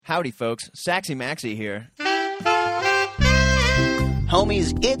Howdy, folks. Saxy Maxy here.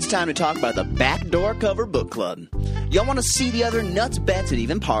 Homies, it's time to talk about the Backdoor Cover Book Club. Y'all want to see the other nuts bets and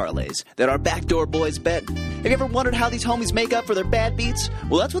even parlays that our Backdoor boys bet? Have you ever wondered how these homies make up for their bad beats?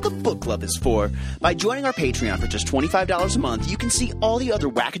 Well, that's what the book club is for. By joining our Patreon for just $25 a month, you can see all the other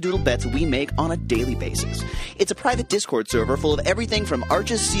wackadoodle bets we make on a daily basis. It's a private Discord server full of everything from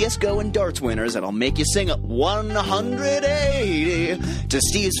Arches, CSGO, and darts winners that'll make you sing 180 to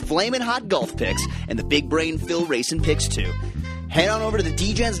Steve's flamin' hot golf picks and the big brain Phil racing picks too. Head on over to the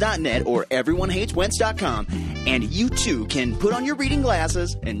dgens.net or everyonehateswentz.com, and you too can put on your reading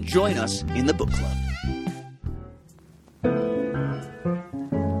glasses and join us in the book club.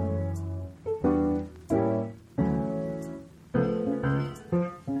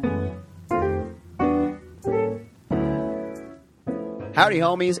 Howdy,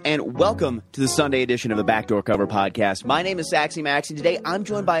 homies, and welcome to the Sunday edition of the Backdoor Cover Podcast. My name is Saxy Max, and today I'm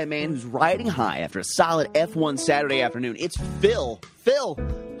joined by a man who's riding high after a solid F1 Saturday afternoon. It's Phil. Phil,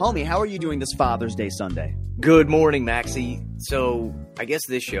 homie, how are you doing this Father's Day Sunday? Good morning, Maxie. So, I guess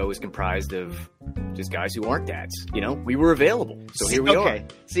this show is comprised of just guys who aren't dads. You know, we were available, so here we are.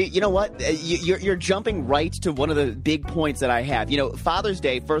 See, you know what? You're jumping right to one of the big points that I have. You know, Father's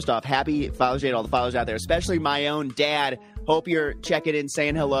Day, first off, happy Father's Day to all the fathers out there, especially my own dad. Hope you're checking in,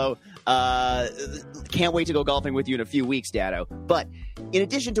 saying hello. Can't wait to go golfing with you in a few weeks, Daddo. But in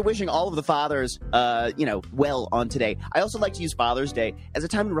addition to wishing all of the fathers, well on today, I also like to use Father's Day as a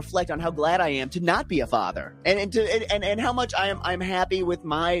time to reflect on how glad I am to not be a father, and how much I'm happy with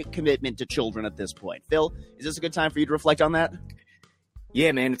my commitment to children at this point. Phil, is this a good time for you to reflect on that?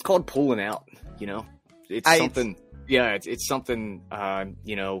 Yeah, man, it's called pulling out. You know, it's something. It's something.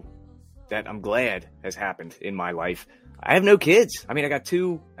 That I'm glad has happened in my life. I have no kids. I mean, I got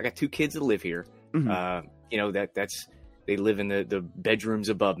two kids that live here. Mm-hmm. They live in the bedrooms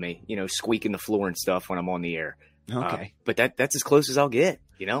above me, squeaking the floor and stuff when I'm on the air. Okay. But that's as close as I'll get,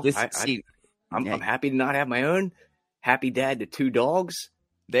 I'm happy to not have my own. Happy dad to two dogs.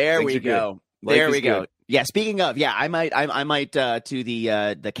 There we go. There we go. Good. Yeah, speaking of, I might to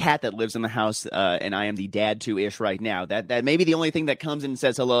the cat that lives in the house, and I am the dad to-ish right now. That may be the only thing that comes in and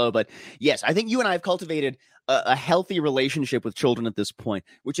says hello, but yes, I think you and I have cultivated a healthy relationship with children at this point,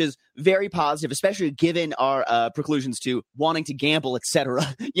 which is very positive, especially given our preclusions to wanting to gamble,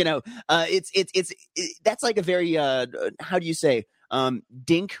 etc. That's like a very how do you say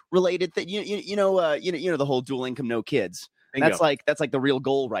dink related thing. The whole dual income, no kids. Bingo. That's like the real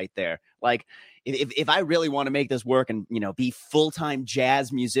goal right there. Like if I really want to make this work and be full-time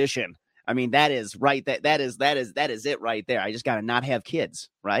jazz musician, I mean that is right. That is it right there. I just got to not have kids,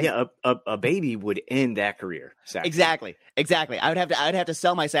 right? Yeah, a baby would end that career. Exactly. I'd have to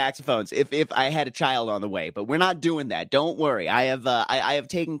sell my saxophones if I had a child on the way, but we're not doing that. Don't worry. I have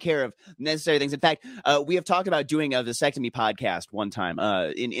taken care of necessary things. In fact, we have talked about doing a vasectomy podcast one time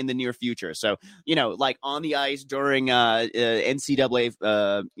in the near future. So like on the ice during NCAA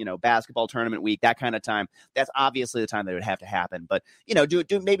basketball tournament week, that kind of time. That's obviously the time that it would have to happen. But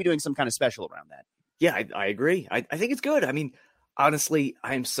maybe doing some kind of special around that. Yeah, I agree. I think it's good. I mean, honestly,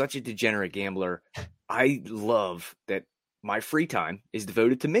 I am such a degenerate gambler. I love that my free time is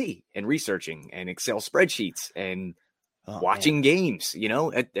devoted to me and researching and Excel spreadsheets and watching games.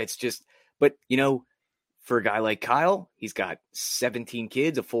 That's just, but for a guy like Kyle, he's got 17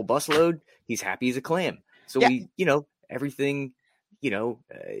 kids, a full busload. He's happy as a clam. So everything,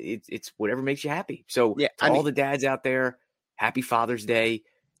 it's whatever makes you happy. So all the dads out there, happy Father's Day.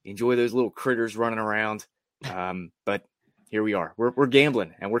 Enjoy those little critters running around. But here we are. We're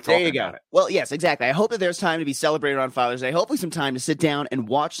gambling, and we're talking about it. Well, yes, exactly. I hope that there's time to be celebrated on Father's Day. Hopefully some time to sit down and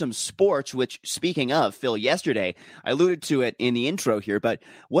watch some sports, which, speaking of, Phil, yesterday, I alluded to it in the intro here, but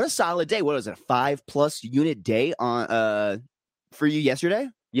what a solid day. What was it, a 5+ unit day on for you yesterday?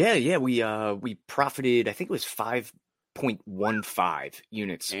 Yeah. We profited, I think it was 5.15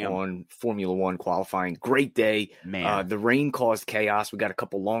 units on Formula One qualifying. Great day. Man. The rain caused chaos. We got a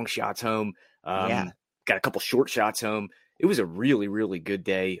couple long shots home. Got a couple short shots home. It was a really, really good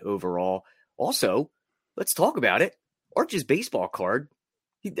day overall. Also, let's talk about it. Arch's baseball card,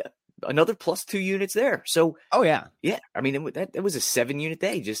 another +2 units there. So, yeah. I mean, it was a 7-unit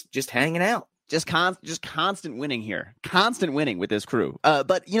day, just hanging out. Just constant winning here. Constant winning with this crew.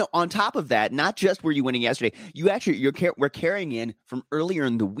 But, on top of that, not just were you winning yesterday, we're carrying in from earlier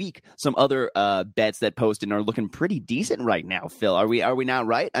in the week some other bets that posted and are looking pretty decent right now, Phil. Are we not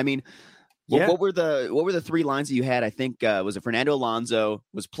right? I mean, what were the three lines that you had? I think was it Fernando Alonso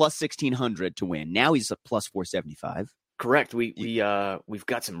was +1,600 to win. Now he's a +475. Correct. We've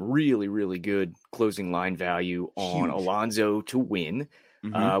got some really, really good closing line value on Alonso to win.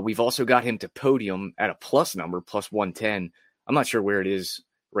 We've also got him to podium at a plus number, plus 110. I'm not sure where it is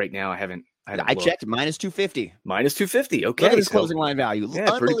right now. I checked minus 250. Minus 250. Okay. Look at this closing line value.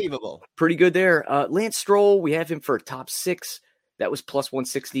 Yeah, Unbelievable. Pretty good there. Lance Stroll, we have him for a top 6. That was plus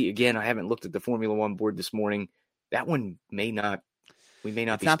 160. Again, I haven't looked at the Formula One board this morning. That one we may not be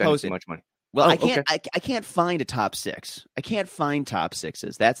spending too much money. Well, I can't find a top 6. I can't find top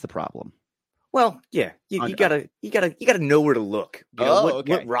 6s. That's the problem. Well, yeah, you gotta know where to look. You know,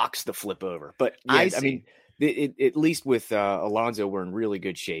 what rocks to flip over. But yeah, I mean, at least with Alonso, we're in really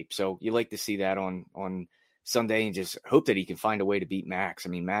good shape. So you like to see that on Sunday, and just hope that he can find a way to beat Max. I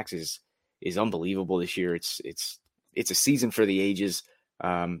mean, Max is unbelievable this year. It's a season for the ages.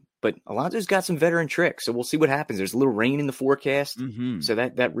 But Alonso's got some veteran tricks, so we'll see what happens. There's a little rain in the forecast, so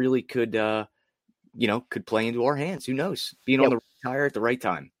that really could play into our hands. Who knows? Being on the right tire at the right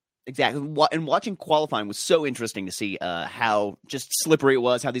time. Exactly. And watching qualifying was so interesting to see how just slippery it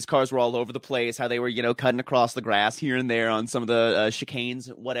was, how these cars were all over the place, how they were, cutting across the grass here and there on some of the chicanes,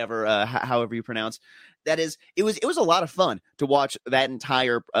 whatever, however you pronounce. That is, it was a lot of fun to watch that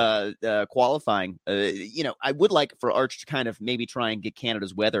entire qualifying. I would like for Arch to kind of maybe try and get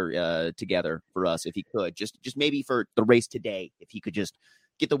Canada's weather together for us if he could, just maybe for the race today, if he could just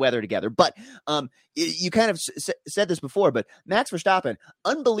get the weather together. But you kind of said this before, but Max Verstappen,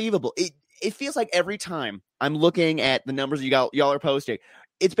 unbelievable. It feels like every time I'm looking at the numbers y'all are posting,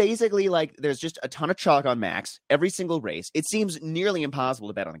 it's basically like there's just a ton of chalk on Max every single race. It seems nearly impossible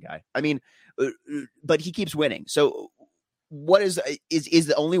to bet on the guy. I mean, but he keeps winning. So what is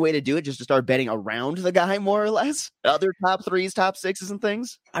the only way to do it just to start betting around the guy more or less? Other top 3s, top 6s and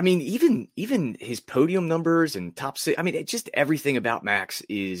things? I mean, even his podium numbers and top 6, I mean, just everything about Max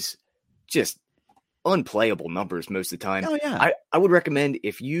is just unplayable numbers most of the time. Oh, yeah. I would recommend,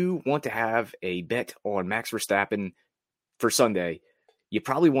 if you want to have a bet on Max Verstappen for Sunday, you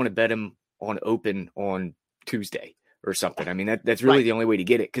probably want to bet him on open on Tuesday or something. I mean, that's really the only way to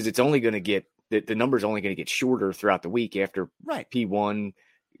get it, because it's only going to get the number's only going to get shorter throughout the week after P1,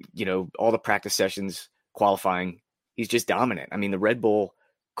 all the practice sessions, qualifying. He's just dominant. I mean, the Red Bull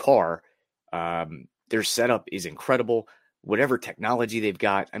car, their setup is incredible. Whatever technology they've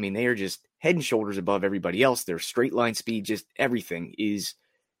got, I mean, they are just head and shoulders above everybody else. Their straight line speed, just everything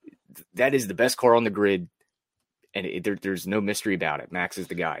that is the best car on the grid. And there's no mystery about it. Max is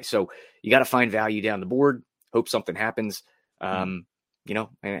the guy. So you got to find value down the board. Hope something happens. And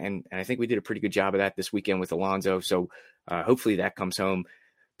I think we did a pretty good job of that this weekend with Alonso. So hopefully that comes home.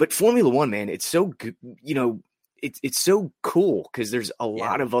 But Formula One, man, it's so good. It's so cool because there's a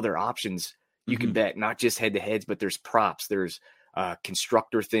lot of other options you can bet, not just head to heads, but there's props. There's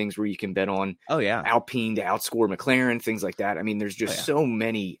constructor things where you can bet on Alpine to outscore McLaren, things like that. I mean, there's just so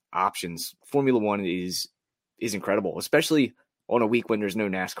many options. Formula One is incredible, especially on a week when there's no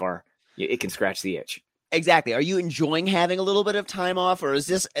NASCAR. It can scratch the itch. Exactly. Are you enjoying having a little bit of time off, or does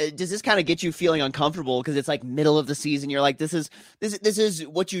this kind of get you feeling uncomfortable because it's like middle of the season? You're like, this is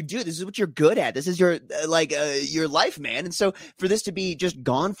what you do. This is what you're good at. This is your life, man. And so for this to be just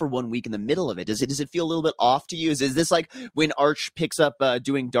gone for 1 week in the middle of it, does it feel a little bit off to you? Is this like when Arch picks up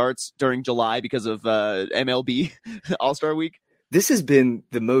doing darts during July because of MLB All-Star Week? This has been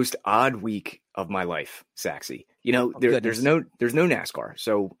the most odd week of my life, Saxy. There's no NASCAR.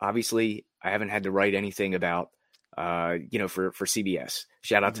 So obviously I haven't had to write anything about, for CBS.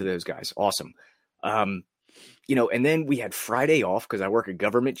 Shout out to those guys. Awesome. And then we had Friday off because I work a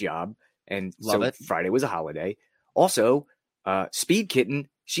government job. And Friday was a holiday. Also, Speed Kitten,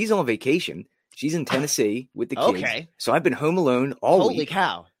 she's on vacation. She's in Tennessee with the kids. Okay. So I've been home alone all week. Holy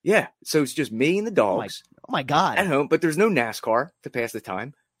cow. Yeah. So it's just me and the dogs. Oh my God. At home, but there's no NASCAR to pass the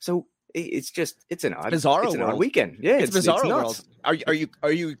time. So it's an odd weekend. Yeah, it's bizarre world.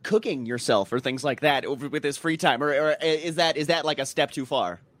 Are you cooking yourself or things like that with this free time, or is that like a step too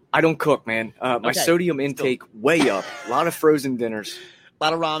far? I don't cook, man. My sodium intake way up. A lot of frozen dinners. A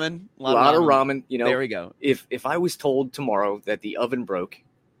lot of ramen. A lot of ramen. There we go. If I was told tomorrow that the oven broke,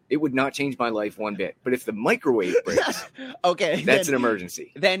 it would not change my life one bit. But if the microwave breaks, that's an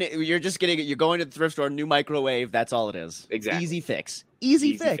emergency. Then you're just you're going to the thrift store, new microwave. That's all it is. Exactly. Easy fix.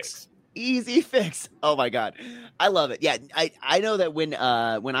 Easy fix. Oh my God. I love it. Yeah. I know that when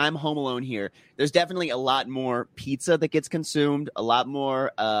I'm home alone here, there's definitely a lot more pizza that gets consumed, a lot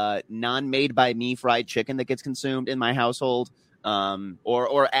more non-made by me fried chicken that gets consumed in my household.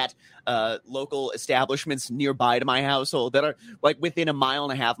 Or at local establishments nearby to my household that are like within a mile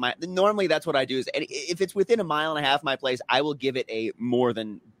and a half. Normally that's what I do is, and if it's within a mile and a half of my place, I will give it a more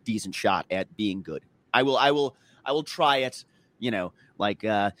than decent shot at being good. I will try it,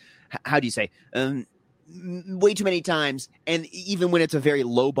 how do you say, way too many times, and even when it's a very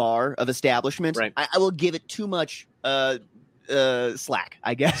low bar of establishment, Right. I will give it too much slack,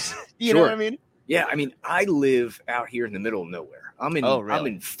 I guess. You know what I mean? Yeah, I mean, I live out here in the middle of nowhere. I'm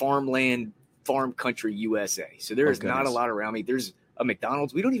in farmland, farm country, USA. So there is not a lot around me. There's a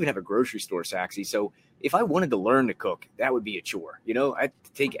McDonald's. We don't even have a grocery store, Saxy. So if I wanted to learn to cook, that would be a chore. You know, I'd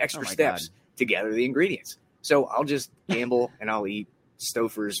take extra steps to gather the ingredients. So I'll just gamble and I'll eat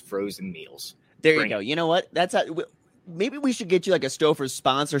Stouffer's frozen meals. There you go. You know what? That's how. Maybe we should get you like a Stouffer's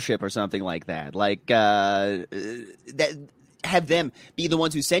sponsorship or something like that. Like that. Have them be the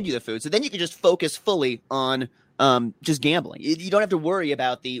ones who send you the food, so then you can just focus fully on just gambling. You don't have to worry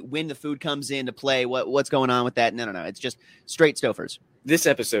about when the food comes into play, what's going on with that. No. It's just straight Stouffer's. This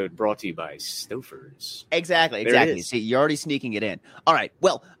episode brought to you by Stouffer's. Exactly. See, you're already sneaking it in. All right.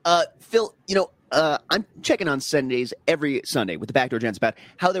 Well, Phil, I'm checking on Sundays every Sunday with the Backdoor Gents about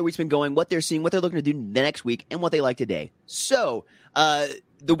how their week's been going, what they're seeing, what they're looking to do the next week, and what they like today. So,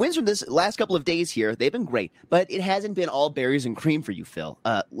 the wins from this last couple of days here, they've been great, but it hasn't been all berries and cream for you, Phil.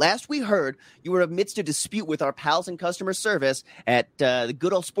 Last we heard, you were amidst a dispute with our pals in customer service at the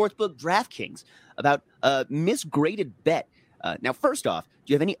good old sportsbook DraftKings about a misgraded bet. Now, first off,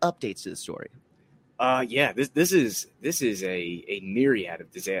 do you have any updates to the story? Yeah, this is a myriad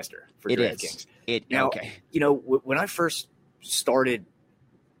of disaster for DraftKings. When I first started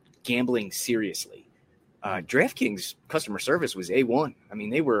gambling seriously, DraftKings customer service was A1. I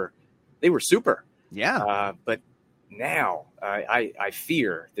mean, they were super. Yeah. But now I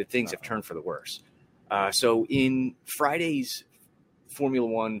fear that things have turned for the worse. So in Friday's Formula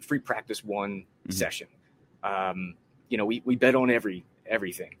One free practice one session, we bet on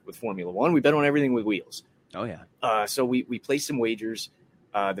everything with Formula One. We bet on everything with wheels. Oh yeah. So we placed some wagers.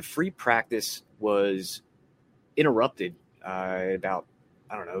 The free practice was interrupted about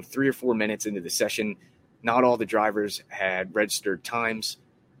 3 or 4 minutes into the session. Not all the drivers had registered times.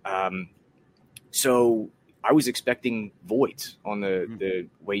 So I was expecting voids on the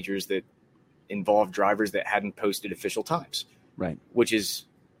wagers that involved drivers that hadn't posted official times. Right. Which is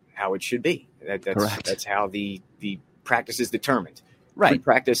how it should be. That's how the practice is determined. Right. Free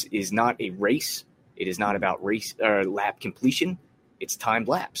practice is not a race. It is not about race or lap completion. It's timed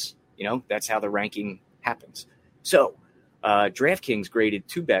laps. That's how the ranking happens. So DraftKings graded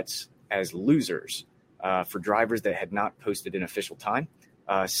 2 bets as losers for drivers that had not posted an official time,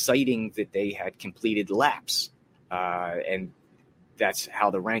 citing that they had completed laps. And that's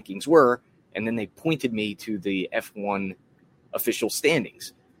how the rankings were. And then they pointed me to the F1 official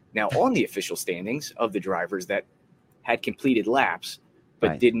standings. Now, on the official standings of the drivers that had completed laps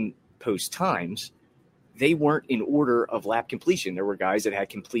but didn't post times, they weren't in order of lap completion. There were guys that had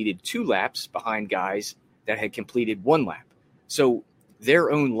completed 2 laps behind guys that had completed 1 lap. So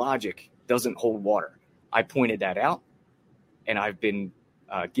their own logic doesn't hold water. I pointed that out, and I've been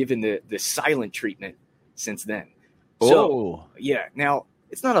given the silent treatment since then. So, yeah. Now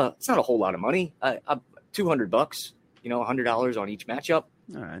it's not a whole lot of money. $200, $100 on each matchup.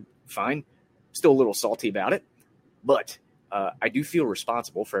 All right, fine. Still a little salty about it, but I do feel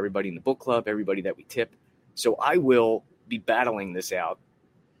responsible for everybody in the book club, everybody that we tip. So I will be battling this out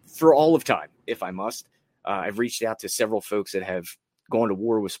for all of time if I must. I've reached out to several folks that have gone to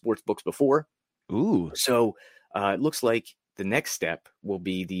war with sports books before. Ooh. So it looks like the next step will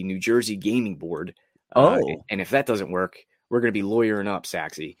be the New Jersey Gaming Board. And if that doesn't work, we're going to be lawyering up,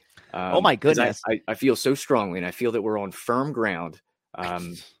 Saxy. Oh, my goodness. I feel so strongly, and I feel that we're on firm ground,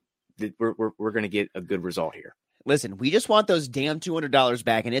 that we're going to get a good result here. Listen, we just want those damn $200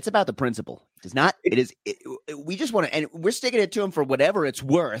 back, and it's about the principle. It's not. We just want to, and we're sticking it to them for whatever it's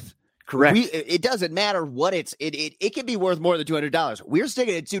worth. Correct. It doesn't matter what it can be worth more than $200. We're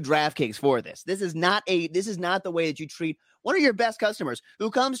sticking it to DraftKings for this. This is not the way that you treat one of your best customers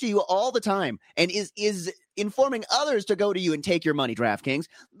who comes to you all the time and is informing others to go to you and take your money. DraftKings,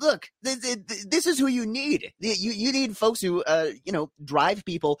 look, this is who you need. You need folks who drive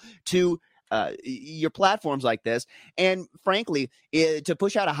people to your platforms like this, and frankly, to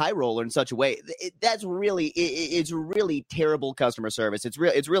push out a high roller in such a way, it's really terrible customer service.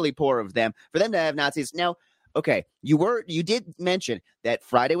 It's really poor of them for them to have Nazis. Now, okay, you did mention that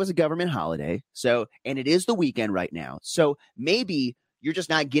Friday was a government holiday, and it is the weekend right now, so maybe you're just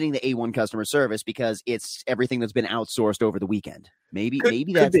not getting the A1 customer service because it's everything that's been outsourced over the weekend. Maybe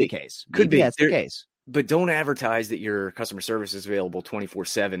that's the case. Maybe that's the case. But don't advertise that your customer service is available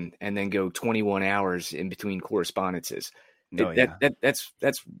 24/7 and then go 21 hours in between correspondences.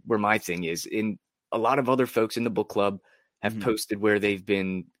 That's where my thing is. In a lot of other folks in the book club have posted where they've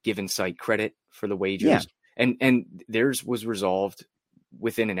been given site credit for the wagers, and theirs was resolved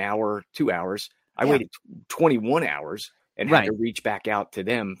within an hour, 2 hours. I waited 21 hours and had Right. to reach back out to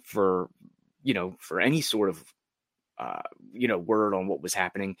them for any sort of, word on what was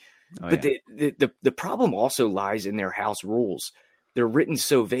happening. Oh, But yeah. the problem also lies in their house rules. They're written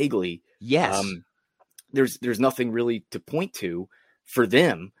so vaguely. Yes. There's nothing really to point to for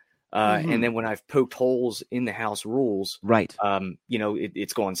them. And then when I've poked holes in the house rules, Right.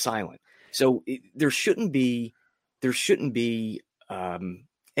 It's gone silent. So there shouldn't be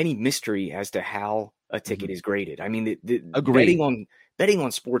any mystery as to how a ticket is graded. I mean, Agreed. betting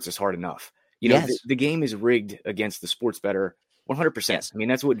on sports is hard enough. You know, Yes. the game is rigged against the sports bettor 100%. Yes. I mean,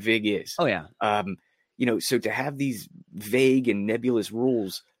 that's what VIG is. Oh, yeah. So to have these vague and nebulous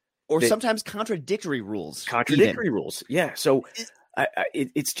rules, Or sometimes contradictory rules. rules. Yeah. So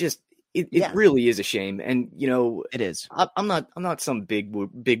it's just, it Yeah. really is a shame. And, It is. I'm not some big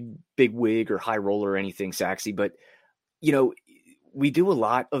wig or high roller or anything, Saxy, but we do a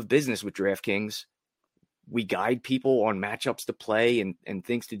lot of business with DraftKings. We guide people on matchups to play and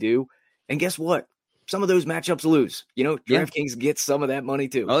things to do. And guess what? Some of those matchups lose. DraftKings gets some of that money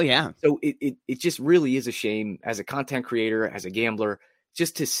too. Oh, yeah. So it just really is a shame as a content creator, as a gambler,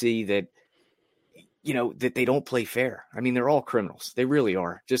 just to see that, that they don't play fair. I mean, they're all criminals. They really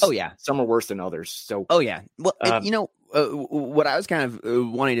are. Just, some are worse than others. So, oh, yeah. Well, what I was kind of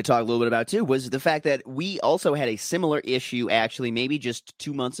wanting to talk a little bit about too was the fact that we also had a similar issue, actually, maybe just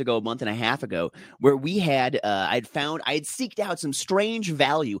 2 months ago, a month and a half ago, where we had, I had seeked out some strange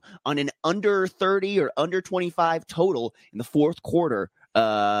value on an under 30 or under 25 total in the fourth quarter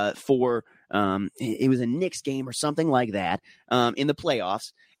for, it was a Knicks game or something like that in the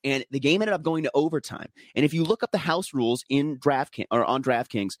playoffs. And the game ended up going to overtime. And if you look up the house rules in DraftKings or on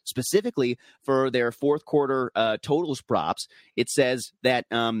DraftKings, specifically for their fourth quarter totals props, it says that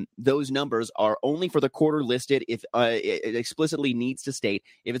those numbers are only for the quarter listed if it explicitly needs to state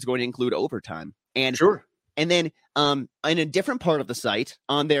if it's going to include overtime. And sure. And then in a different part of the site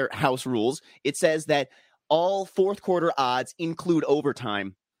on their house rules, it says that all fourth quarter odds include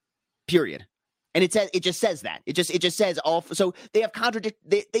overtime, period. And it just says that. It just says all. So they have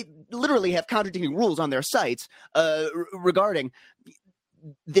they literally have contradicting rules on their sites regarding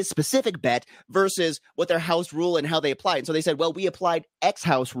this specific bet versus what their house rule and how they apply it. And so they said, well, we applied X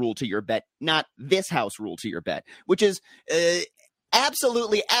house rule to your bet, not this house rule to your bet, which is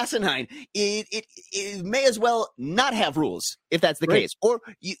absolutely asinine. It may as well not have rules if that's the case. Or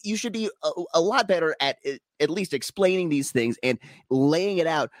you should be a lot better at least explaining these things and laying it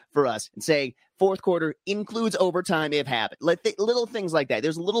out for us and saying fourth quarter includes overtime if happened. Little things like that.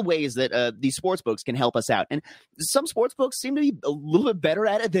 There's little ways that these sports books can help us out. And some sports books seem to be a little bit better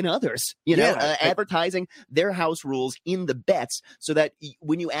at it than others, advertising their house rules in the bets so that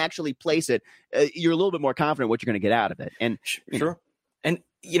when you actually place it, you're a little bit more confident what you're going to get out of it. And sure. And,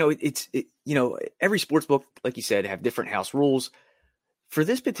 every sports book, like you said, have different house rules. For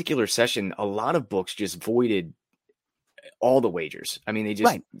this particular session, a lot of books just voided all the wagers. I mean,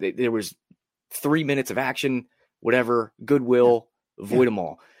 there was 3 minutes of action, whatever, goodwill, void them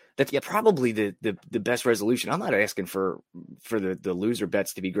all. That's probably the best resolution. I'm not asking for the loser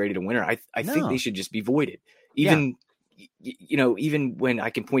bets to be graded a winner. I think they should just be voided. Even when I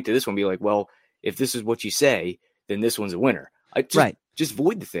can point to this one and be like, well, if this is what you say, then this one's a winner. Just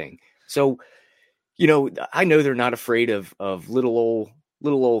void the thing. So, I know they're not afraid of little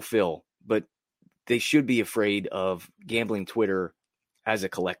old Phil, but they should be afraid of gambling Twitter as a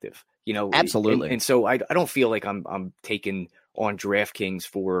collective. Absolutely. And so I don't feel like I'm taking on DraftKings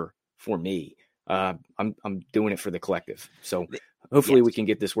for me. I'm doing it for the collective. So hopefully we can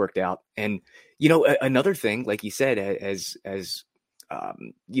get this worked out. And another thing, like you said, as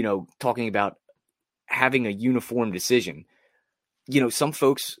talking about having a uniform decision. Some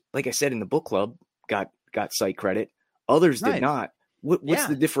folks, like I said in the book club, got site credit. Others did not. What's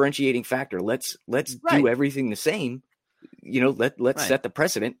the differentiating factor? Let's do everything the same. Let's set the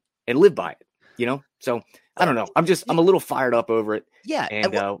precedent and live by it. So I don't know. I'm a little fired up over it. Yeah.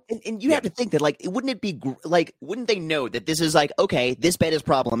 And you have to think that, wouldn't it be wouldn't they know that this is okay, this bet is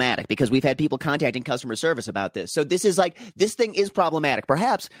problematic because we've had people contacting customer service about this. So this is this thing is problematic.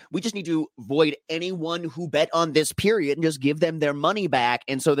 Perhaps we just need to void anyone who bet on this period and just give them their money back.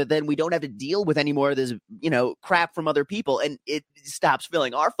 And so that then we don't have to deal with any more of this, crap from other people. And it stops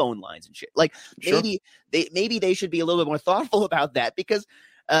filling our phone lines and shit. Maybe they should be a little bit more thoughtful about that because,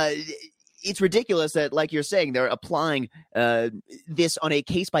 it's ridiculous that, like you're saying, they're applying this on a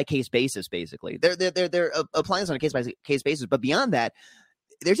case-by-case basis. Basically, they're applying this on a case-by-case basis. But beyond that,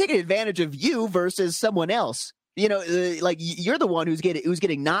 they're taking advantage of you versus someone else like you're the one who's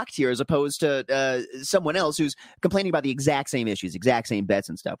getting knocked here, as opposed to someone else who's complaining about the exact same issues, exact same bets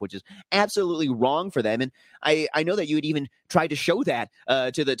and stuff, which is absolutely wrong for them. And I know that you had even tried to show that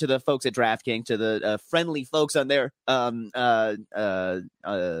to the folks at DraftKings, to the friendly folks on their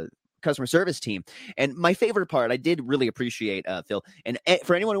customer service team. And my favorite part, I did really appreciate, Phil, and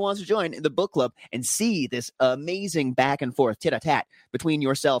for anyone who wants to join the book club and see this amazing back and forth tit-a-tat between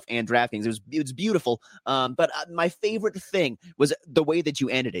yourself and DraftKings, it was beautiful. But my favorite thing was the way that you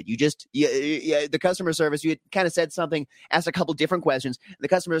ended it. The customer service, you had kind of said something, asked a couple different questions. The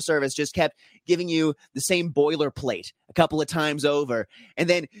customer service just kept giving you the same boilerplate a couple of times over, and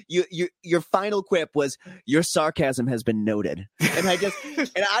then your final quip was, "Your sarcasm has been noted." And I just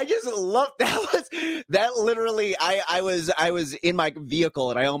love that. Literally, I was in my vehicle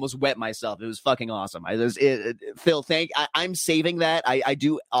and I almost wet myself. It was fucking awesome. Phil, I'm saving that. I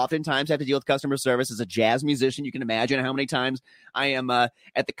do oftentimes have to deal with customer service as a jazz musician. You can imagine how many times I am at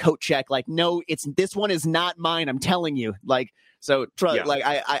the coat check, like, no, this one is not mine, I'm telling you. Like, so like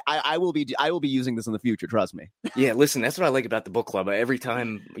I will be using this in the future, trust me. Yeah, listen, that's what I like about the book club. Every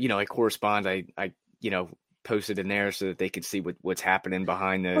time, I correspond, I post it in there so that they can see what's happening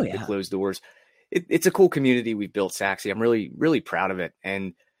behind the closed doors. It's a cool community we've built, Saxy. I'm really, really proud of it.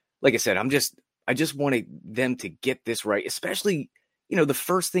 And like I said, I just wanted them to get this right, especially, the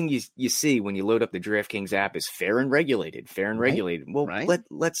first thing you see when you load up the DraftKings app is fair and regulated. Well,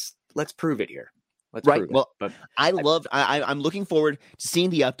 let's prove it here. Right. Well, but I'm looking forward to seeing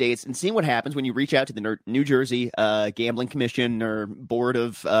the updates and seeing what happens when you reach out to the New Jersey Gambling Commission or Board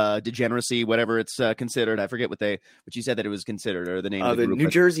of Degeneracy, whatever it's considered. I forget what you said that it was considered, or the name of the group. New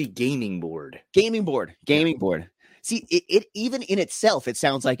Jersey Gaming Board. Gaming Board. See, it even in itself, it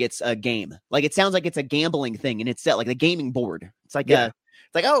sounds like it's a game. Like, it sounds like it's a gambling thing in itself, like the gaming board. It's like it's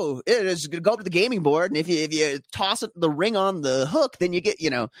like, oh, it's going to go up to the gaming board, and if you toss the ring on the hook, then you get,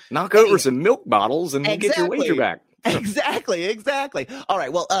 knock over some milk bottles and get your wager back. Exactly. All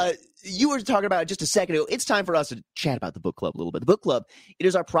right. Well, you were talking about it just a second ago. It's time for us to chat about the book club a little bit. The book club, it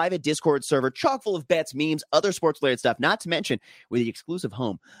is our private Discord server, chock full of bets, memes, other sports-related stuff, not to mention we're the exclusive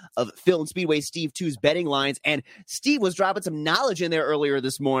home of Phil and Speedway Steve 2's betting lines. And Steve was dropping some knowledge in there earlier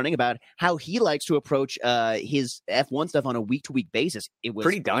this morning about how he likes to approach his F1 stuff on a week-to-week basis. It was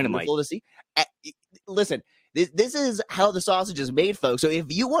pretty dynamite to see. Listen, this is how the sausage is made, folks. So if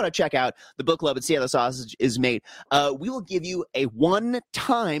you want to check out the book club and see how the sausage is made, we will give you a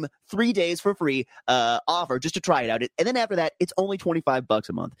one-time 3 days for free offer just to try it out. And then after that, it's only $25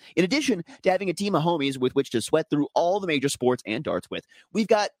 a month. In addition to having a team of homies with which to sweat through all the major sports and darts with, we've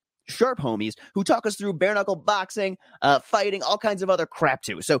got sharp homies who talk us through bare knuckle boxing, fighting, all kinds of other crap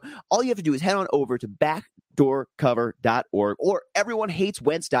too. So all you have to do is head on over to backdoorcover.org or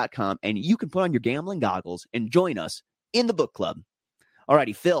everyonehateswentz.com, and you can put on your gambling goggles and join us in the book club.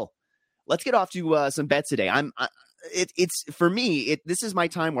 Alrighty, Phil, let's get off to some bets today. It's for me, this is my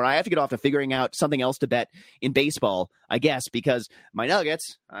time where I have to get off to figuring out something else to bet in baseball, I guess, because my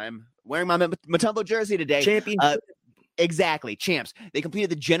Nuggets, I'm wearing my Mutombo jersey today. Championship. Exactly, champs. They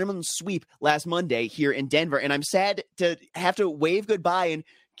completed the gentleman's sweep last Monday here in Denver, and I'm sad to have to wave goodbye and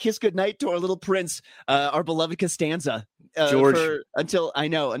kiss goodnight to our little prince, our beloved Costanza. George. Until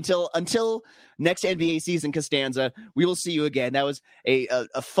next NBA season, Costanza, we will see you again. That was a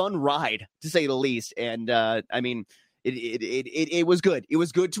fun ride, to say the least. And it was good. It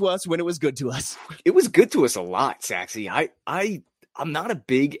was good to us when it was good to us. It was good to us a lot, Saxy. I'm not a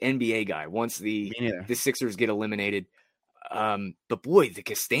big NBA guy once the Sixers get eliminated. But boy, the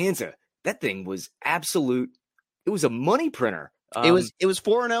Costanza, that thing was absolute. It was a money printer. It was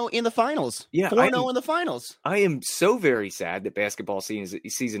 4-0 in the finals. Yeah, 4-0 in the finals. I am so very sad that basketball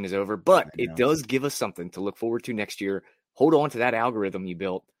season is over, but it does give us something to look forward to next year. Hold on to that algorithm you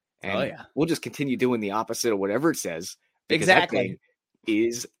built, and we'll just continue doing the opposite of whatever it says. Exactly, that thing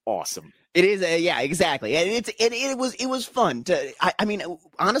is awesome. It is, exactly, and it was fun. I mean,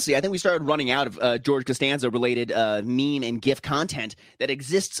 honestly, I think we started running out of George Costanza related meme and GIF content that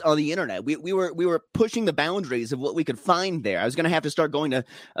exists on the internet. We were pushing the boundaries of what we could find there. I was going to have to start going to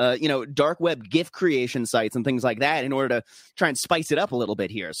dark web GIF creation sites and things like that in order to try and spice it up a little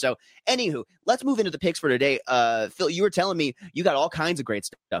bit here. So, anywho, let's move into the picks for today. Phil, you were telling me you got all kinds of great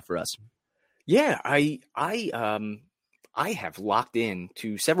stuff for us. Yeah, I have locked in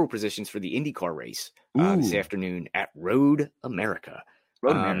to several positions for the IndyCar race this afternoon at Road America.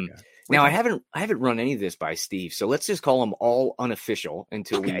 Now, I haven't run any of this by Steve, so let's just call them all unofficial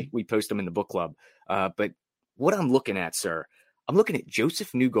until we post them in the book club. But what I'm looking at, sir, I'm looking at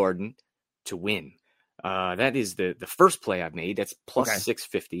Joseph Newgarden to win. That is the first play I've made. That's plus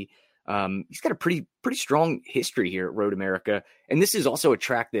 650. He's got a pretty strong history here at Road America. And this is also a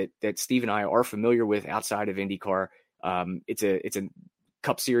track that Steve and I are familiar with outside of IndyCar. It's a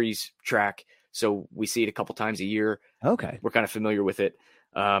Cup Series track, so we see it a couple times a year. Okay. We're kind of familiar with it.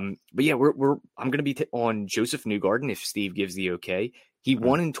 But yeah, I'm going to be on Joseph Newgarden if Steve gives the okay. He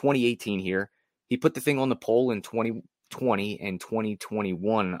won in 2018 here. He put the thing on the pole in 2020 and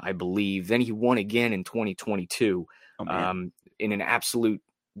 2021, I believe. Then he won again in 2022 in an absolute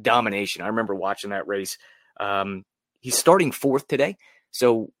domination. I remember watching that race. He's starting fourth today,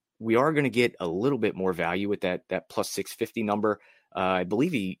 so we are going to get a little bit more value with that plus 650 number. I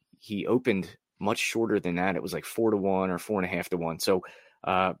believe he opened much shorter than that. It was like 4-1 or 4.5-1. So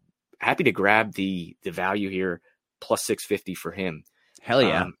happy to grab the value here, plus 650 for him. Hell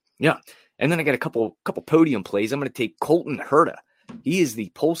yeah. Yeah. And then I got a couple podium plays. I'm going to take Colton Herta. He is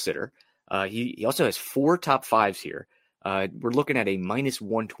the pole sitter. He also has 4 top 5s here. We're looking at a minus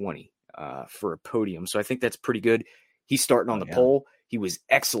 120 for a podium. So I think that's pretty good. He's starting on the pole. He was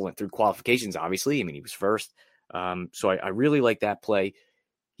excellent through qualifications, obviously. I mean, he was first. So I really like that play.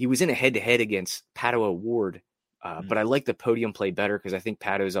 He was in a head-to-head against Pato O'Ward, but I like the podium play better because I think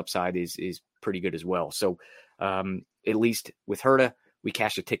Pato's upside is pretty good as well. So at least with Herta, we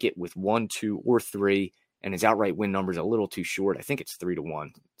cash a ticket with 1, 2, or 3, and his outright win number is a little too short. I think it's 3-1,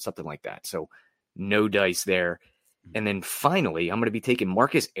 something like that. So no dice there. And then finally, I'm going to be taking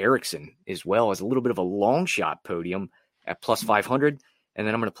Marcus Ericsson as well as a little bit of a long shot podium at plus 500. And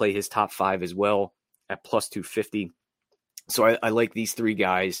then I'm going to play his top 5 as well at plus 250. So I like these 3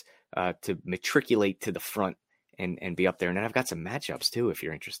 guys to matriculate to the front and be up there. And then I've got some matchups too, if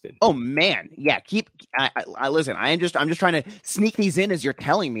you're interested. Oh man. Yeah. I listen, I'm just trying to sneak these in as you're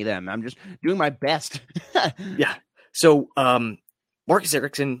telling me them. I'm just doing my best. Yeah. So Marcus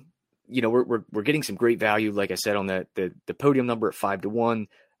Ericsson, we're getting some great value, like I said, on the podium number at 5-1,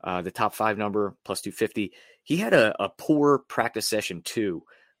 the top 5 number plus 250. He had a poor practice session 2,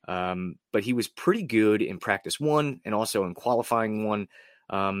 but he was pretty good in practice 1 and also in qualifying 1.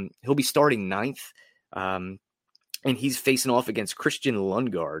 He'll be starting 9th, and he's facing off against Christian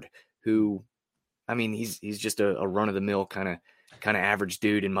Lundgaard, who, I mean, he's just a run of the mill kind of average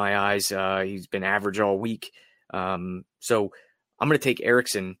dude in my eyes. He's been average all week, so I'm going to take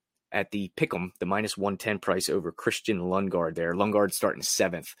Ericsson at the pick'em, the minus 110 price over Christian Lundgaard there. Lundgaard starting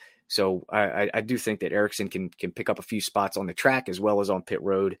 7th. So I do think that Ericsson can pick up a few spots on the track as well as on pit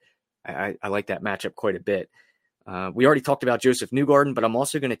road. I like that matchup quite a bit. We already talked about Joseph Newgarden, but I'm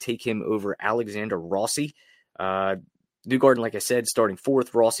also going to take him over Alexander Rossi. Newgarden, like I said, starting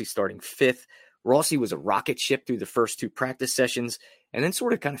 4th, Rossi starting 5th. Rossi was a rocket ship through the first 2 practice sessions and then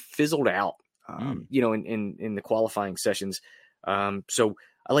sort of kind of fizzled out, in the qualifying sessions. So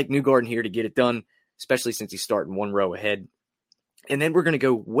I like Newgarden here to get it done, especially since he's starting 1 row ahead. And then we're going to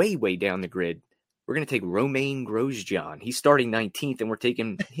go way, way down the grid. We're going to take Romain Grosjean. He's starting 19th, and we're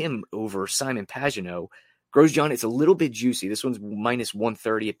taking him over Simon Pagenaud. Grosjean, it's a little bit juicy. This one's minus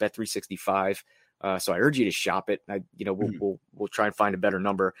 130 at Bet365. So I urge you to shop it. We'll try and find a better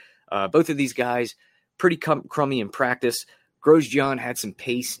number. Both of these guys, pretty crummy in practice. Grosjean had some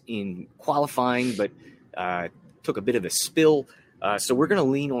pace in qualifying, but took a bit of a spill. So we're going to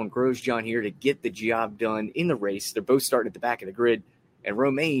lean on Grosjean here to get the job done in the race. They're both starting at the back of the grid. And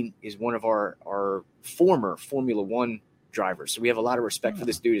Romain is one of our former Formula One drivers. So we have a lot of respect for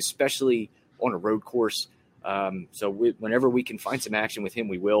this dude, especially on a road course. So whenever we can find some action with him,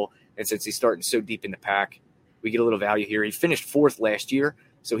 we will. And since he's starting so deep in the pack, we get a little value here. He finished 4th last year,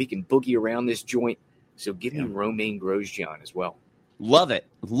 so he can boogie around this joint. So give me Romain Grosjean as well. Love it.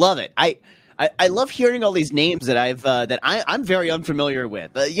 I love hearing all these names that I'm very unfamiliar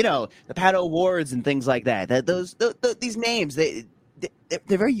with. The Pato Awards and things like that. These names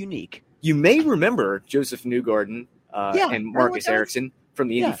they're very unique. You may remember Joseph Newgarden and Marcus Ericsson from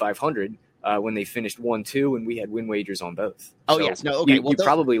the Indy 500 when they finished 1-2, and we had win wagers on both. Oh, so yes. No, okay. You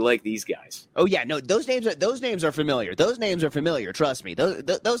probably like these guys. Oh, yeah. No, those names are familiar. Those names are familiar. Trust me.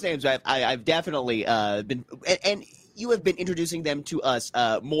 Those names I've definitely been and you have been introducing them to us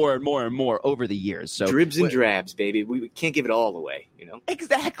more and more and more over the years. So dribs and drabs, baby. We can't give it all away,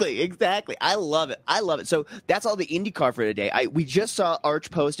 Exactly. I love it. So that's all the IndyCar for today. We just saw Arch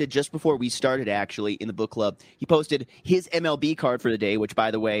posted just before we started, actually, in the book club. He posted his MLB card for the day, which,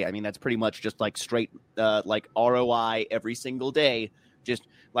 by the way, I mean, that's pretty much just like straight like ROI every single day. Just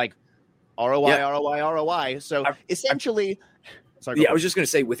like ROI. So essentially, I was just going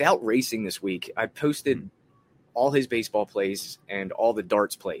to say, without racing this week, I posted all his baseball plays and all the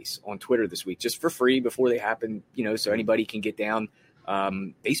darts plays on Twitter this week, just for free before they happen, so anybody can get down.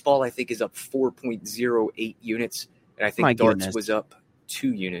 Baseball, I think, is up 4.08 units. And I think darts was up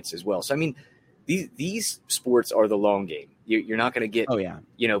 2 units as well. So I mean, these sports are the long game. You're not going to get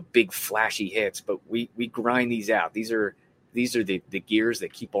big flashy hits, but we grind these out. These are the gears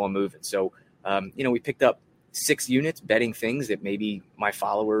that keep on moving. So we picked up 6 units betting things that maybe my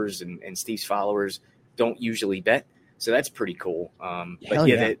followers and Steve's followers don't usually bet. So that's pretty cool.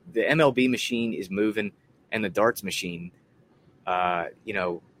 The MLB machine is moving, and the darts machine,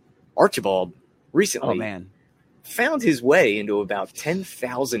 Archibald recently found his way into about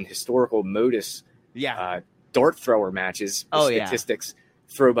 10,000 historical modus dart thrower matches, statistics,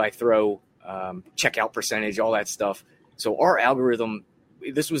 throw by throw, checkout percentage, all that stuff. So our algorithm,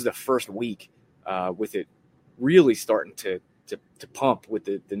 this was the first week with it really starting to pump with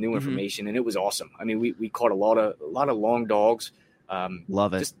the new information, and it was awesome. I mean, we caught a lot of long dogs.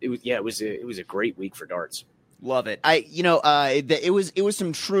 Love it. It was a great week for darts. Love it. It was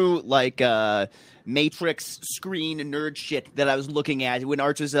some true Matrix screen nerd shit that I was looking at when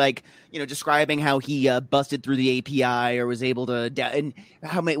Arch was describing how he busted through the API or was able to and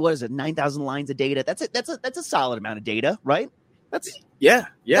how many 9,000 lines of data. That's a solid amount of data, right? That's a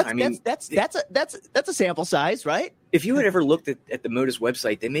sample size, right? If you had ever looked at the Modus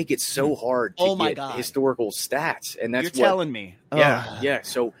website, they make it so hard to get historical stats, and that's you're telling me. Yeah.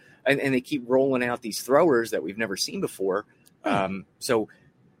 So and they keep rolling out these throwers that we've never seen before. So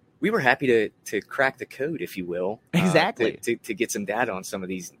we were happy to crack the code, if you will, exactly to get some data on some of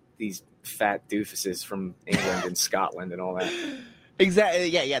these fat doofuses from England and Scotland and all that. Exactly.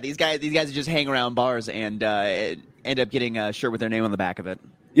 Yeah. These guys just hang around bars and end up getting a shirt with their name on the back of it.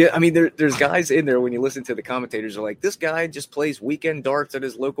 Yeah, I mean, there's guys in there when you listen to the commentators are like, this guy just plays weekend darts at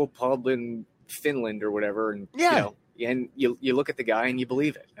his local pub in Finland or whatever, and and you look at the guy and you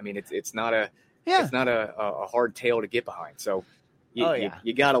believe it. I mean, it's not a hard tale to get behind. So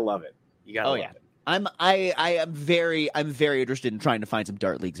you gotta love it. You gotta love it. I'm very interested in trying to find some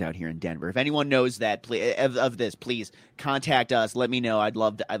dart leagues out here in Denver. If anyone knows that of this, please contact us. Let me know. I'd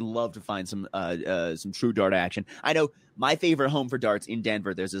love to find some true dart action. I know my favorite home for darts in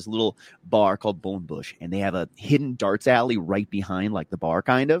Denver. There's this little bar called Bone Bush, and they have a hidden darts alley right behind the bar,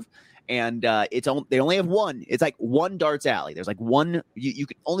 kind of. And they only have one. It's like one darts alley. There's one. You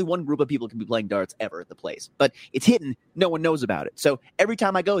can only one group of people can be playing darts ever at the place, but it's hidden. No one knows about it. So every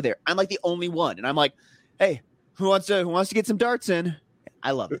time I go there, I'm like the only one, and I'm like, hey, who wants to get some darts in?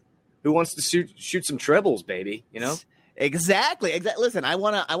 I love it. Who wants to shoot some trebles, baby? You know. Exactly. Listen, I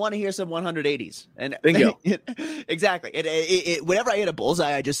want to hear some 180s. And bingo. Exactly. Whenever I hit a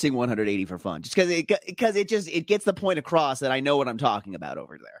bullseye, I just sing 180 for fun, just because it gets the point across that I know what I'm talking about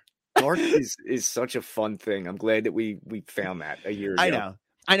over there. Darts is such a fun thing. I'm glad that we found that a year ago.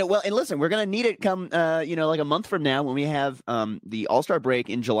 I know. Well, and listen, we're gonna need it come a month from now when we have the All-Star break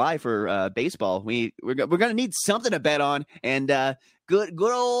in July for baseball. We're gonna need something to bet on, and good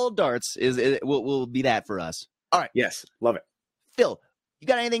old darts will be that for us. All right. Yes, love it. Phil, you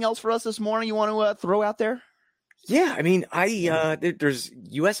got anything else for us this morning you want to throw out there? Yeah, I mean, there's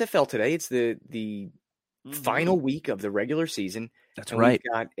USFL today. It's the final week of the regular season. That's right.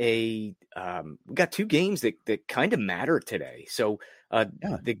 We got 2 games that kind of matter today. So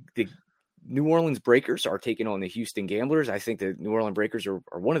the New Orleans Breakers are taking on the Houston Gamblers. I think the New Orleans Breakers are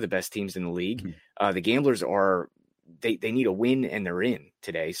one of the best teams in the league. Mm-hmm. The Gamblers they need a win and they're in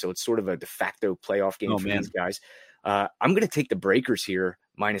today. So it's sort of a de facto playoff game for these guys. I'm going to take the Breakers here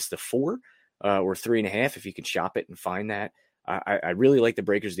minus the 4 or 3.5 if you can shop it and find that. I really like the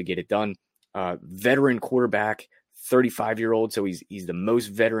Breakers to get it done. Veteran quarterback, 35-year-old. So he's the most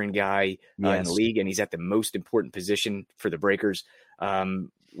veteran guy in the league, and he's at the most important position for the Breakers.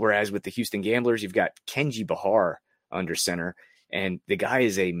 Whereas with the Houston Gamblers, you've got Kenji Bahar under center, and the guy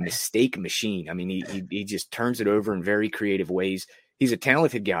is a mistake machine. I mean, he just turns it over in very creative ways. He's a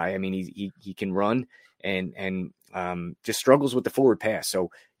talented guy. I mean, he can run and just struggles with the forward pass.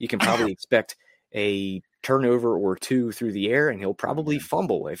 So you can probably expect a turnover or 2 through the air, and he'll probably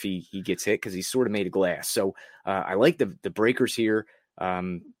fumble if he gets hit because he's sort of made of glass. So I like the Breakers here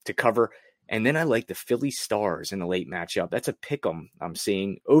to cover. And then I like the Philly Stars in the late matchup. That's a pick 'em I'm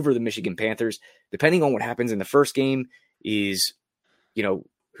seeing over the Michigan Panthers. Depending on what happens in the first game is,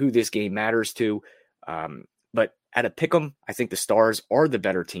 who this game matters to. But at a pick 'em, I think the Stars are the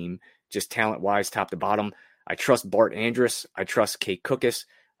better team, just talent-wise, top to bottom. I trust Bart Andrus. I trust Kate Cookus.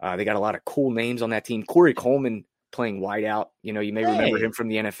 They got a lot of cool names on that team. Corey Coleman playing wide out. You may remember him from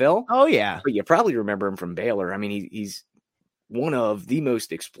the NFL. Oh, yeah. But you probably remember him from Baylor. I mean, he's one of the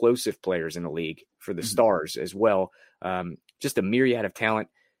most explosive players in the league for the Stars as well. Just a myriad of talent.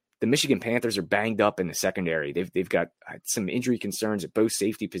 The Michigan Panthers are banged up in the secondary. They've got some injury concerns at both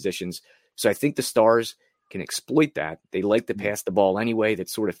safety positions. So I think the Stars can exploit that. They like to pass the ball anyway. That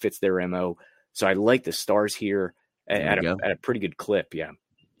sort of fits their MO. So I like the Stars here at a pretty good clip. Yeah.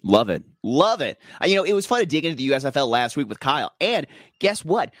 Love it. Love it. It was fun to dig into the USFL last week with Kyle. And guess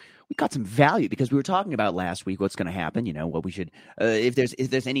what? We got some value because we were talking about last week what's going to happen, what we should if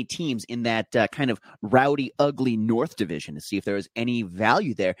there's any teams in that kind of rowdy, ugly North Division, to see if there was any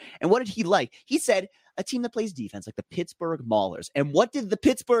value there. And what did he like? He said a team that plays defense like the Pittsburgh Maulers. And what did the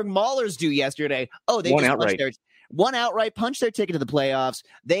Pittsburgh Maulers do yesterday? Oh, they won outright, punched their ticket to the playoffs.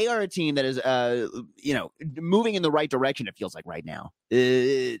 They are a team that is, moving in the right direction, it feels like right now.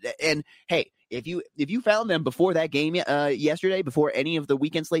 And hey, if you found them before that game yesterday, before any of the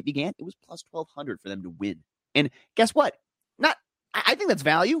weekend slate began, it was plus 1,200 for them to win. And guess what? I think that's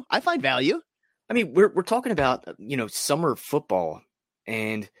value. I find value. I mean, we're talking about, summer football,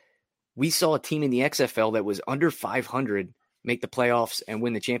 and we saw a team in the XFL that was under 500 make the playoffs and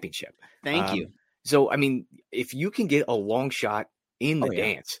win the championship. Thank you. So, I mean, if you can get a long shot in the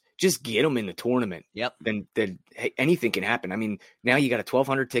dance, just get them in the tournament. Yep. Then hey, anything can happen. I mean, now you got a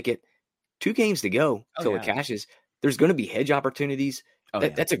 1,200 ticket, 2 games to go till it cashes. There's going to be hedge opportunities.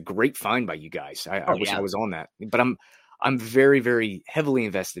 That's a great find by you guys. I wish I was on that, but I'm very, very heavily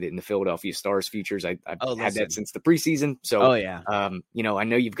invested in the Philadelphia Stars futures. I've had that since the preseason. So, I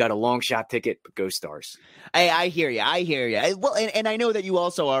know you've got a long shot ticket, but go Stars. I hear you. Well, and I know that you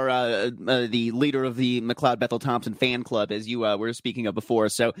also are the leader of the McLeod Bethel Thompson fan club, as you were speaking of before.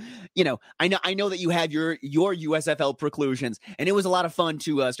 So, I know that you have your USFL preclusions, and it was a lot of fun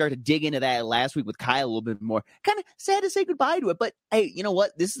to start to dig into that last week with Kyle a little bit more. Kind of sad to say goodbye to it, but hey, you know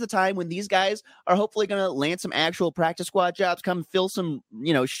what? This is the time when these guys are hopefully going to land some actual practice squad jobs, come fill some,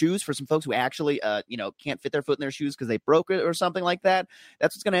 shoes for some folks who actually, can't fit their foot in their shoes because they broke it or something like that.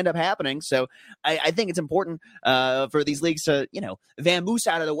 That's what's going to end up happening. So I think it's important for these leagues to, vamoose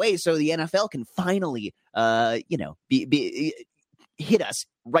out of the way so the NFL can finally, hit us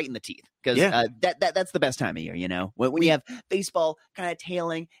right in the teeth, because that's the best time of year. When you have baseball kind of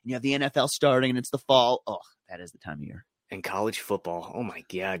tailing and you have the NFL starting and it's the fall. Oh, that is the time of year. And college football. Oh my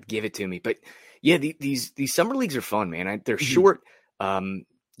God, give it to me. But yeah, these summer leagues are fun, man. They're short, and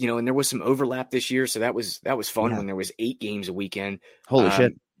there was some overlap this year, so that was fun when there was 8 games a weekend. Holy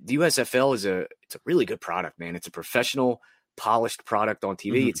shit! The USFL it's a really good product, man. It's a professional, polished product on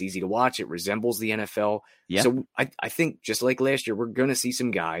TV. It's easy to watch. It resembles the NFL. Yeah. So I think just like last year, we're going to see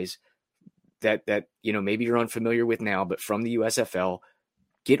some guys that maybe you're unfamiliar with now, but from the USFL,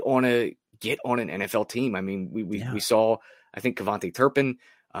 get on an NFL team. I mean, we saw, I think, Kavonte Turpin,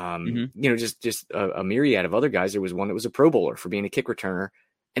 just a myriad of other guys. There was one that was a Pro Bowler for being a kick returner,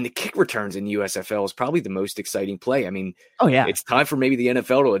 and the kick returns in USFL is probably the most exciting play. I mean, it's time for maybe the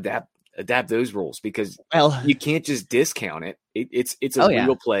NFL to adapt those rules, because you can't just discount it. It's a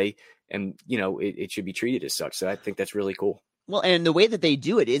real play, and it should be treated as such. So I think that's really cool. Well, and the way that they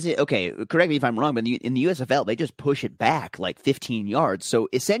do it is, correct me if I'm wrong, but in the USFL, they just push it back like 15 yards. So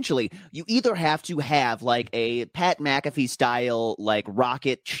essentially, you either have to have like a Pat McAfee style, like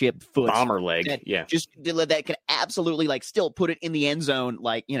rocket ship foot. Bomber leg. That can absolutely like still put it in the end zone,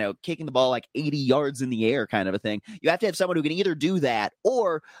 like, kicking the ball like 80 yards in the air kind of a thing. You have to have someone who can either do that,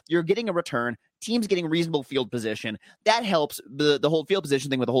 or you're getting a return. Teams getting reasonable field position. That helps the whole field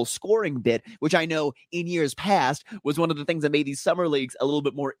position thing with the whole scoring bit, which I know in years past was one of the things that made these summer leagues a little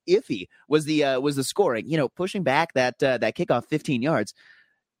bit more iffy, was the scoring. Pushing back that kickoff 15 yards.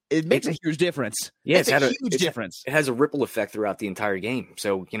 It makes a huge difference. Yeah, it's a huge difference. It has a ripple effect throughout the entire game.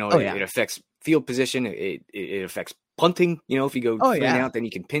 So, it affects field position. It affects punting. If you go 3 and out, then you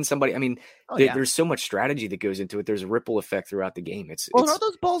can pin somebody. I mean, there's so much strategy that goes into it. There's a ripple effect throughout the game. Are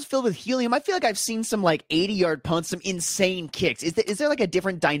those balls filled with helium? I feel like I've seen some like 80-yard punts, some insane kicks. Is there like a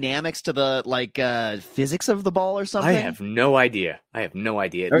different dynamics to the physics of the ball or something? I have no idea. It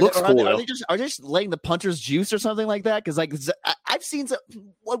looks cool. Are they just letting the punters juice or something like that? Because I've seen some.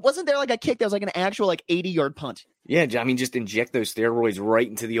 Wasn't there like a kick that was like an actual like 80-yard punt? Yeah, I mean, just inject those steroids right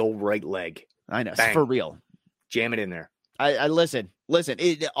into the old right leg. I know, for real. Jam it in there. I listen.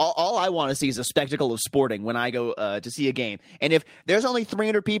 All I want to see is a spectacle of sporting when I go to see a game. And if there's only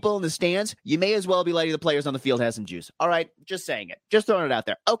 300 people in the stands, you may as well be letting the players on the field have some juice. All right, just saying it, just throwing it out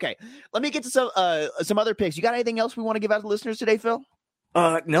there. Okay, let me get to some other picks. You got anything else we want to give out to listeners today, Phil?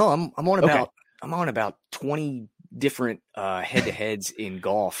 No, I'm on about 20 different head-to-heads in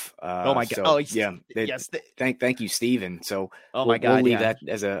golf. Oh my god! Yes. Thank you, Steven. So we'll leave that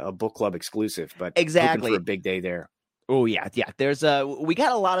as a book club exclusive. But exactly, hoping for a big day there. Oh yeah. There's we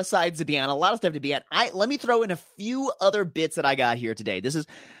got a lot of sides to be on, a lot of stuff to be on. Let me throw in a few other bits that I got here today.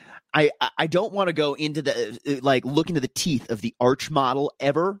 I don't want to go into the look into the teeth of the arch model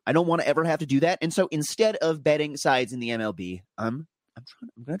ever. I don't want to ever have to do that. And so instead of betting sides in the MLB, I'm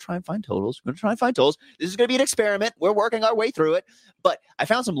going to try and find totals. This is going to be an experiment. We're working our way through it. But I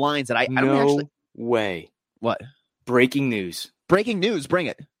found some lines that I don't actually. Way. What? Breaking news. Breaking news. Bring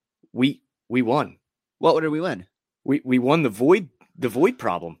it. We won. What did we win? We won the void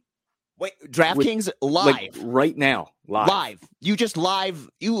problem. Wait, DraftKings live right now. Live. You just live.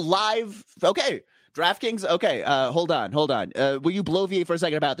 You live. Okay. DraftKings. Okay. Hold on. Will you bloviate for a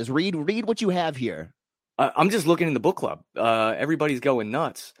second about this? Read what you have here. I'm just looking in the book club. Everybody's going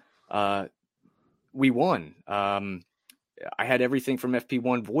nuts. We won. I had everything from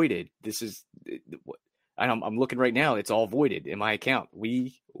FP1 voided. This is, I'm looking right now. It's all voided in my account.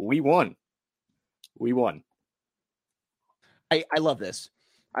 We won. We won. I love this.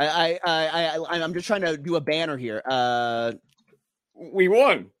 I'm just trying to do a banner here. We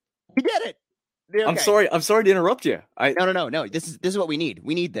won. We did it. Okay. I'm sorry to interrupt you. No. This is what we need.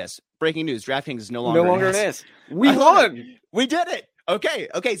 We need this. Breaking news. DraftKings is no longer an ass. We won. We did it.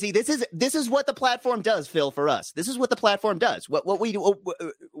 Okay. See, this is what the platform does, Phil, for us. This is what the platform does. What we do,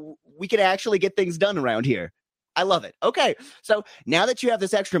 we can actually get things done around here. I love it. Okay. So now that you have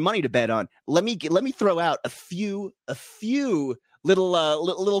this extra money to bet on, let me throw out a few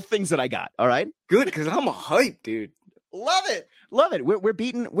little things that I got. All right. Good, because I'm a hype, dude. Love it. We're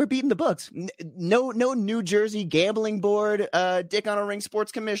beating the books. No New Jersey gambling board, Dick on a Ring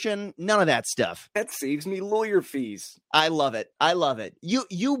Sports Commission, none of that stuff. That saves me lawyer fees. I love it.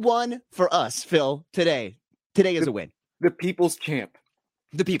 You won for us, Phil. Today is a win. The people's champ.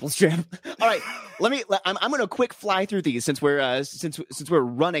 The people's champ. All right, I'm going to quick fly through these since we're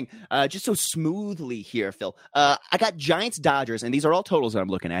running just so smoothly here, Phil. I got Giants Dodgers, and these are all totals that I'm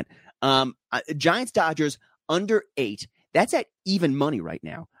looking at. Giants Dodgers under 8. That's at even money right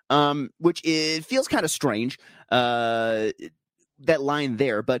now, which it feels kind of strange, that line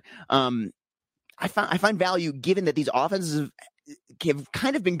there. But I find value given that these offenses have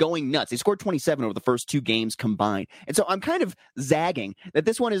kind of been going nuts. They scored 27 over the first 2 games combined. And so I'm kind of zagging that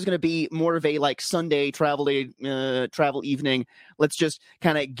this one is going to be more of a Sunday travel evening. Let's just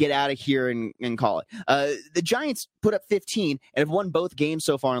kind of get out of here and call it. The Giants put up 15 and have won both games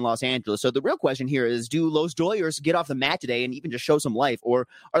so far in Los Angeles. So the real question here is, do Los Doyers get off the mat today and even just show some life? Or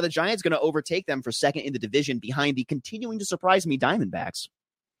are the Giants going to overtake them for second in the division behind the continuing to surprise me Diamondbacks?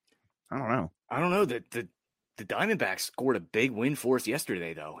 I don't know. The Diamondbacks scored a big win for us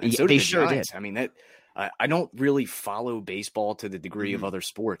yesterday, though, and so they did the sure Giants. did. I mean, I don't really follow baseball to the degree of other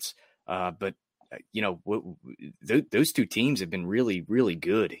sports, but those two teams have been really, really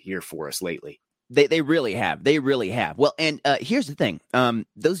good here for us lately. They really have. Well, and here's the thing.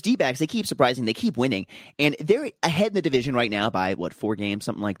 Those D-backs, they keep surprising. They keep winning, and they're ahead in the division right now by 4 games,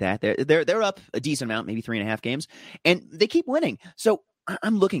 something like that. They're up a decent amount, maybe 3.5 games, and they keep winning. So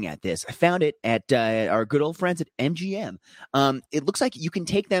I'm looking at this. I found it at our good old friends at MGM. It looks like you can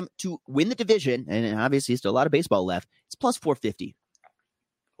take them to win the division, and obviously still a lot of baseball left. It's plus 450.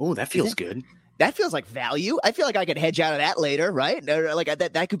 Oh, that feels good. That feels like value. I feel like I could hedge out of that later, right? Like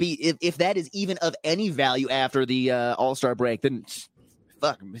that could be if that is even of any value after the All-Star break. Then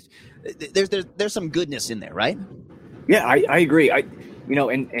fuck, there's some goodness in there, right? Yeah, I agree.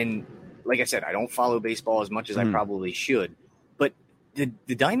 And like I said, I don't follow baseball as much as I probably should. The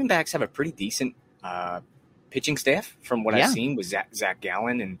Diamondbacks have a pretty decent pitching staff from what I've seen with Zach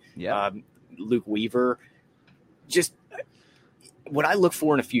Gallen and Luke Weaver. Just what I look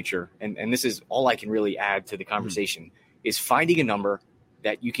for in a future, and this is all I can really add to the conversation, is finding a number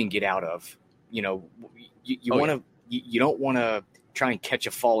that you can get out of. You don't want to try and catch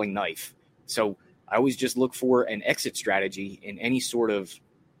a falling knife. So I always just look for an exit strategy in any sort of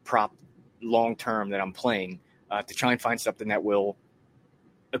prop long term that I'm playing to try and find something that will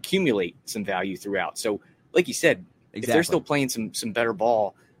accumulate some value throughout. So like you said, if they're still playing some better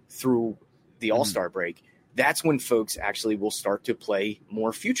ball through the All-Star break, that's when folks actually will start to play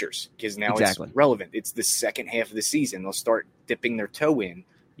more futures, because now it's relevant. It's the second half of the season. They'll start dipping their toe in,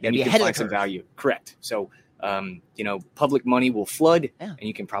 and you can find some value. Correct. So, public money will flood, and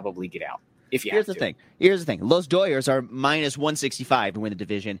you can probably get out. Here's the thing. Los Doyers are minus 165 to win the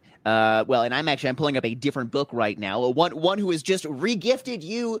division. And I'm pulling up a different book right now. One who has just regifted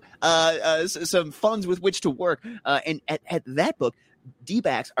you some funds with which to work. And at that book,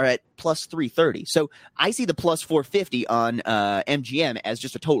 D-backs are at plus 330. So I see the plus 450 on MGM as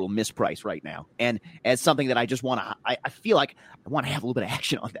just a total misprice right now, and as something that I just want to. I feel like I want to have a little bit of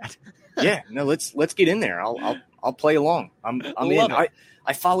action on that. Yeah, no, let's get in there. I'll play along. I'm in.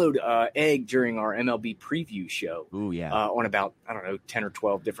 I followed Egg during our MLB preview show. Ooh, yeah. On about, I don't know, 10 or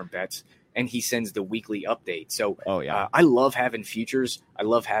 12 different bets. And he sends the weekly update. So I love having futures. I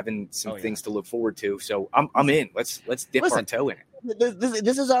love having some things to look forward to. So I'm in. Let's dip our toe in it.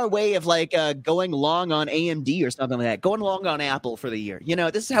 This is our way of like going long on AMD or something like that. Going long on Apple for the year.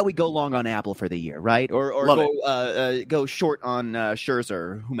 This is how we go long on Apple for the year, right? Or go short on Scherzer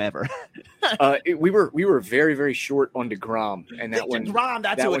or whomever. We were very, very short on DeGrom, and that one. DeGrom,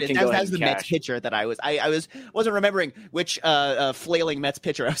 that's what it is. That's the Mets pitcher that I wasn't remembering which flailing Mets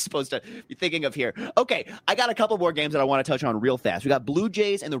pitcher I was supposed to be thinking of here. Okay, I got a couple more games that I want to touch on real fast. We got Blue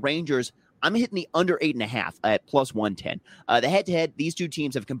Jays and the Rangers. I'm hitting the under 8.5 at plus 110. The head-to-head, these two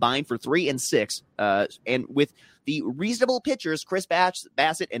teams have combined for 3 and 6. And with the reasonable pitchers, Chris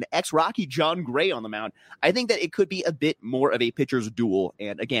Bassett and ex-Rocky John Gray on the mound, I think that it could be a bit more of a pitcher's duel.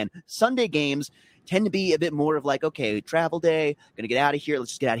 And again, Sunday games tend to be a bit more of like, okay, travel day, going to get out of here. Let's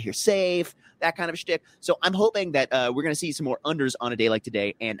just get out of here safe, that kind of shtick. So I'm hoping that we're going to see some more unders on a day like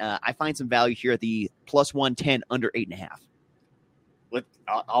today. And I find some value here at the plus 110 under 8.5.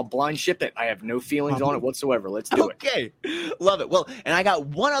 I'll blind ship it. I have no feelings on it whatsoever. Let's do it. Okay. Love it. Well, and I got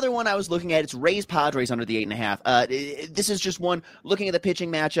one other one I was looking at. It's Rays Padres under the 8.5. This is just one looking at the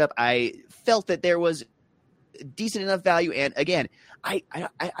pitching matchup. I felt that there was decent enough value. And again, I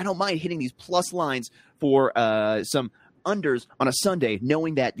don't mind hitting these plus lines for some unders on a Sunday,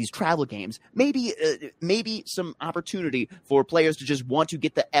 knowing that these travel games, maybe some opportunity for players to just want to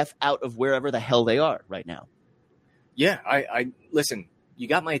get the F out of wherever the hell they are right now. Yeah, I listen. You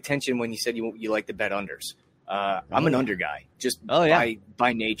got my attention when you said you like to bet unders. I'm an under guy, just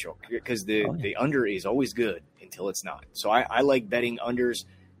by nature, because the under is always good until it's not. So I like betting unders.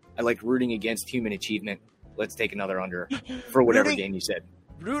 I like rooting against human achievement. Let's take another under for whatever game you said.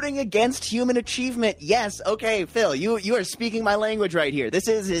 Rooting against human achievement. Yes. Okay, Phil, you are speaking my language right here. This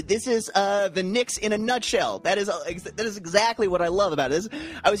is the Knicks in a nutshell. That is exactly what I love about it.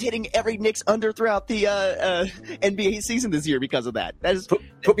 I was hitting every Knicks under throughout the NBA season this year because of that. That is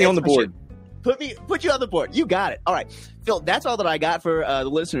put me on the board. Put you on the board. You got it. All right, Phil. That's all that I got for the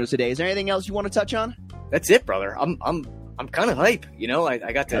listeners today. Is there anything else you want to touch on? That's it, brother. I'm kind of hype.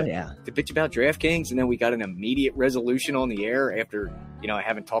 I got to bitch about DraftKings, and then we got an immediate resolution on the air after, I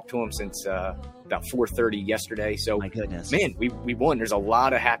haven't talked to him since about 4:30 yesterday. So, my goodness, man, we won. There's a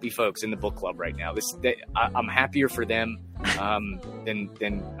lot of happy folks in the book club right now. I'm happier for them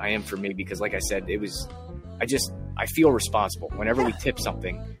than I am for me, because, like I said, I feel responsible whenever we tip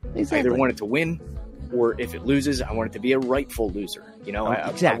something. Exactly. I either want it to win, or if it loses, I want it to be a rightful loser.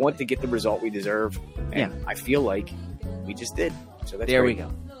 I want to get the result we deserve, and I feel like we just did. So that's there. Great. We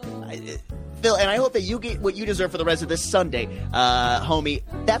go. Phil, and I hope that you get what you deserve for the rest of this Sunday, homie.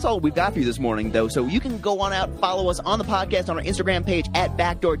 That's all we've got for you this morning, though. So you can go on out, follow us on the podcast, on our Instagram page at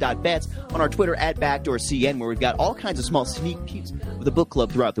backdoor.bets, on our Twitter at backdoorcn, where we've got all kinds of small sneak peeks of the book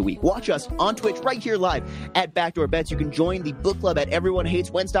club throughout the week. Watch us on Twitch right here live at Backdoor Bets. You can join the book club at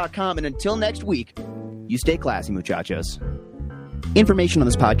everyonehateswentz.com. And until next week, you stay classy, muchachos. Information on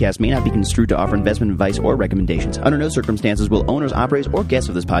this podcast may not be construed to offer investment advice or recommendations. Under no circumstances will owners, operators, or guests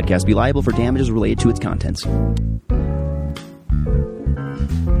of this podcast be liable for damages related to its contents.